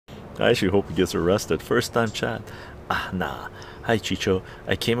I actually hope he gets arrested. First time chat. Ah, nah. Hi, Chycho.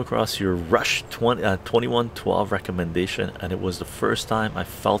 I came across your Rush 2112 recommendation, and it was the first time I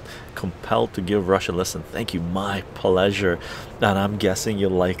felt compelled to give Rush a listen. Thank you. My pleasure. And I'm guessing you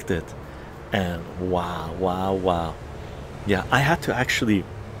liked it. And wow, wow, wow. Yeah, I had to actually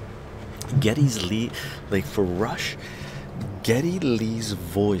Getty's Lee, like for Rush, Geddy Lee's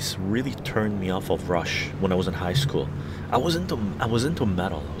voice really turned me off of Rush when I was in high school. I was into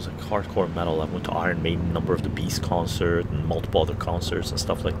metal. I was like hardcore metal. I went to Iron Maiden, Number of the Beast concert, and multiple other concerts and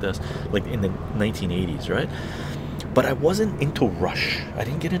stuff like this, like in the 1980s, right? But I wasn't into Rush. I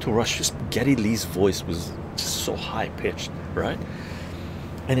didn't get into Rush. Just Geddy Lee's voice was just so high pitched, right?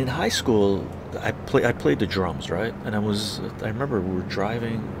 And in high school, I played the drums, right? And I remember we were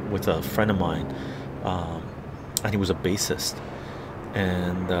driving with a friend of mine, um, and he was a bassist,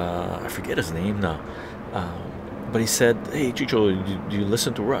 and I forget his name now. Um, but he said, "Hey, Chicho, do you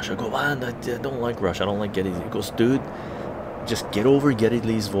listen to Rush?" I go, "Man, I don't like Rush. I don't like Geddy." He goes, "Dude, just get over Geddy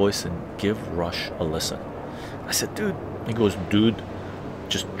Lee's voice and give Rush a listen." I said, "Dude," he goes, "Dude,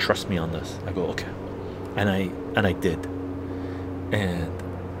 just trust me on this." I go, "Okay," and I did, and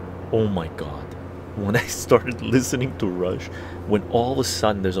oh my God, when I started listening to Rush, when all of a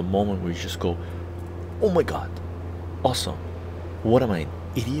sudden there's a moment where you just go, "Oh my God, awesome! What am I, an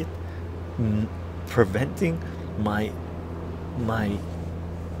idiot? Preventing my my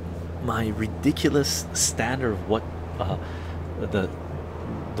my ridiculous standard of what the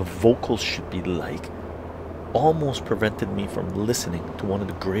the vocals should be like, almost prevented me from listening to one of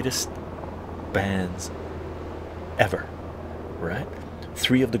the greatest bands ever, right?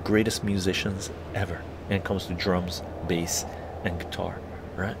 Three of the greatest musicians ever, and it comes to drums, bass, and guitar,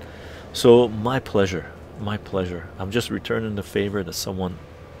 right? So my pleasure, my pleasure. I'm just returning the favor that someone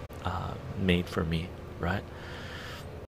made for me, right?